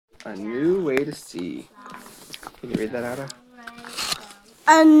A new way to see. Can you read that, Ada?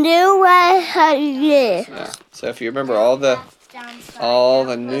 A new way to live. Yeah. So if you remember, all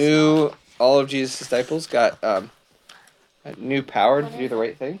of Jesus' disciples got a new power to do the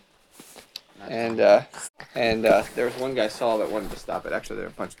right thing, and there was one guy, Saul, that wanted to stop it. Actually, there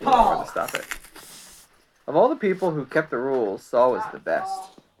were a bunch of people that wanted to stop it. Of all the people who kept the rules, Saul was the best.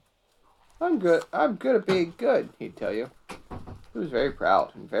 I'm good at being good, he'd tell you. He was very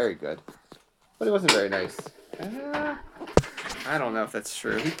proud and very good, but he wasn't very nice. I don't know if that's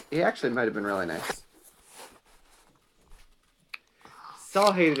true. He actually might have been really nice.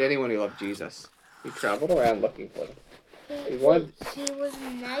 Saul hated anyone who loved Jesus. He traveled around looking for them. He was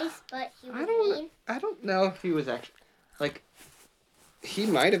nice, but he was mean. I don't know if he was actually, like, he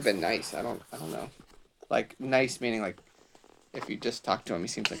might have been nice. I don't know. Like, nice meaning, like, if you just talk to him, he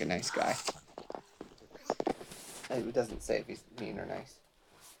seems like a nice guy. It doesn't say if he's mean or nice.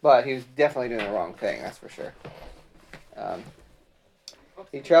 But he was definitely doing the wrong thing, that's for sure.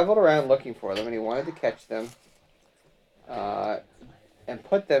 He traveled around looking for them, and he wanted to catch them and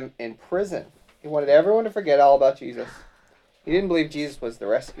put them in prison. He wanted everyone to forget all about Jesus. He didn't believe Jesus was the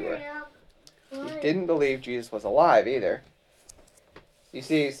rescuer. He didn't believe Jesus was alive either. You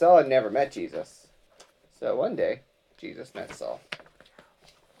see, Saul had never met Jesus. So one day, Jesus met Saul.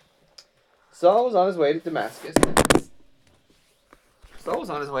 Saul was on his way to Damascus.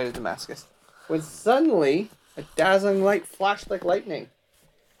 When suddenly, a dazzling light flashed like lightning.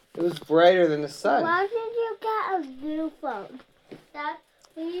 It was brighter than the sun. Why did you get a new phone? Dad,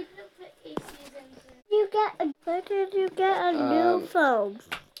 we need to put ACs in. Why did you get a new phone?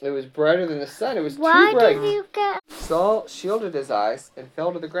 It was brighter than the sun. It was too bright. Why did you get... Saul shielded his eyes and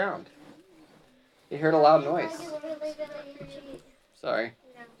fell to the ground. He heard a loud noise. Sorry.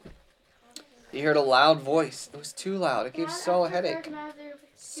 He heard a loud voice. It was too loud. It gave Saul a headache.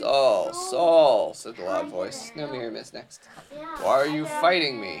 Saul, Saul, said the loud voice. No, Miriam is next. Why are you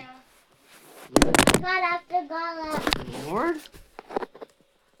fighting me? Lord?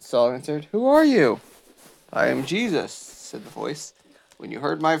 Saul answered, Who are you? I am Jesus, said the voice. When you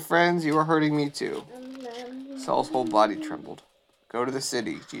hurt my friends, you are hurting me too. Saul's whole body trembled. Go to the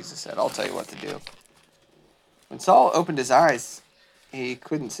city, Jesus said. I'll tell you what to do. When Saul opened his eyes, he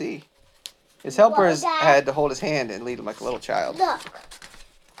couldn't see. His helpers had to hold his hand and lead him like a little child. Look.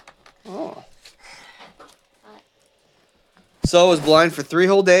 Oh. Saul was blind for 3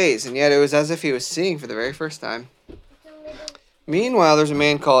 whole days, and yet it was as if he was seeing for the very first time. Meanwhile, there's a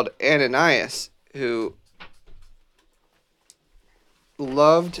man called Ananias who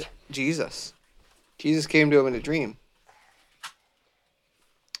loved Jesus. Jesus came to him in a dream.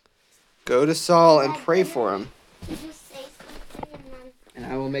 Go to Saul and pray for him, and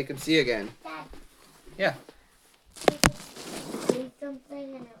I will make him see again. Dad. Yeah. You could say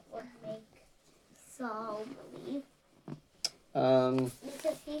something and it would make Saul believe.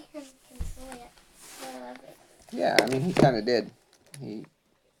 Because he can control it. Yeah, I mean, he kind of did. He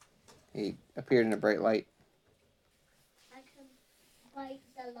appeared in a bright light. I can bite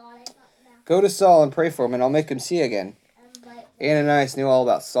the lot I got now. Go to Saul and pray for him, and I'll make him see again. Ananias knew all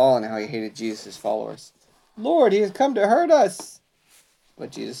about Saul and how he hated Jesus' followers. Lord, he has come to hurt us.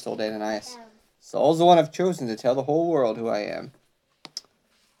 But Jesus told Ananias, Saul's the one I've chosen to tell the whole world who I am.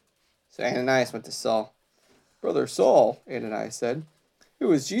 So Ananias went to Saul. Brother Saul, Ananias said, it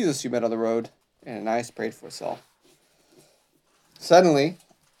was Jesus you met on the road. Ananias prayed for Saul. Suddenly,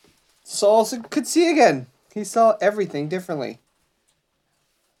 Saul could see again. He saw everything differently.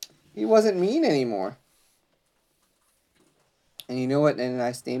 He wasn't mean anymore. And you know what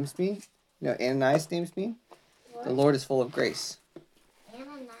Ananias' names mean? You know what Ananias' names mean? What? The Lord is full of grace.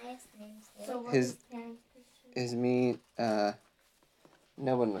 Ananias' names. So his mean. No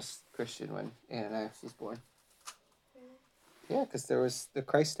one was Christian when Ananias was born. Yeah, because the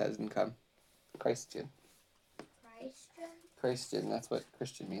Christ hasn't come. Christian. Christian, that's what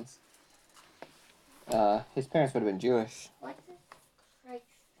Christian means. His parents would have been Jewish. What's a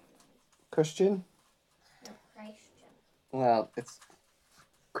Christian? No, Christian. Well, it's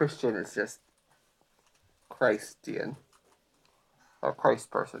Christian is just Christian. Or Christ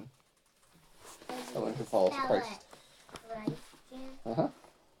person. Someone who follows Christ. Uh-huh.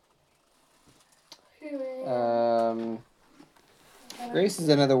 Grace is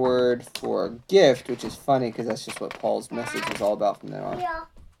another word for gift, which is funny because that's just what Paul's message is all about from now on. Yeah.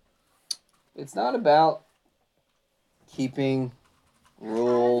 It's not about keeping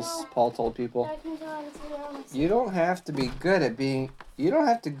rules, Paul told people. You don't have to be good at being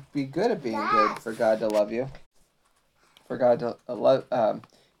good for God to love you. For God to love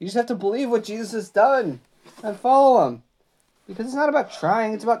you just have to believe what Jesus has done and follow him. Because it's not about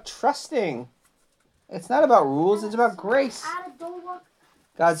trying, it's about trusting. It's not about rules, it's about grace.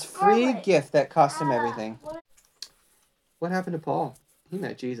 God's free gift that cost him everything. What happened to Paul? He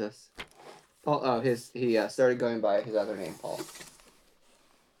met Jesus. Paul, he started going by his other name, Paul.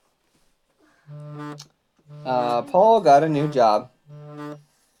 Paul got a new job.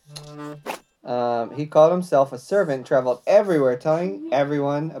 He called himself a servant, traveled everywhere telling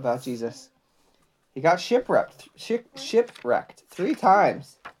everyone about Jesus. He got shipwrecked 3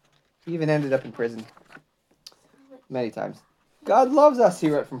 times. He even ended up in prison. Many times. God loves us, he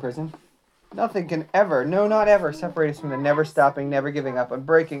wrote from prison. Nothing can ever, no, not ever, separate us from the never stopping, never giving up,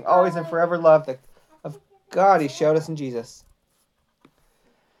 unbreaking, always and forever love of God he showed us in Jesus.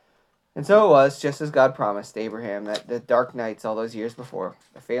 And so it was, just as God promised Abraham, that the dark nights all those years before,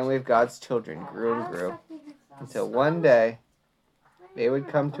 the family of God's children grew and grew, until one day they would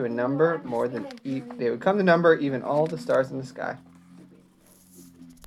come to number even all the stars in the sky.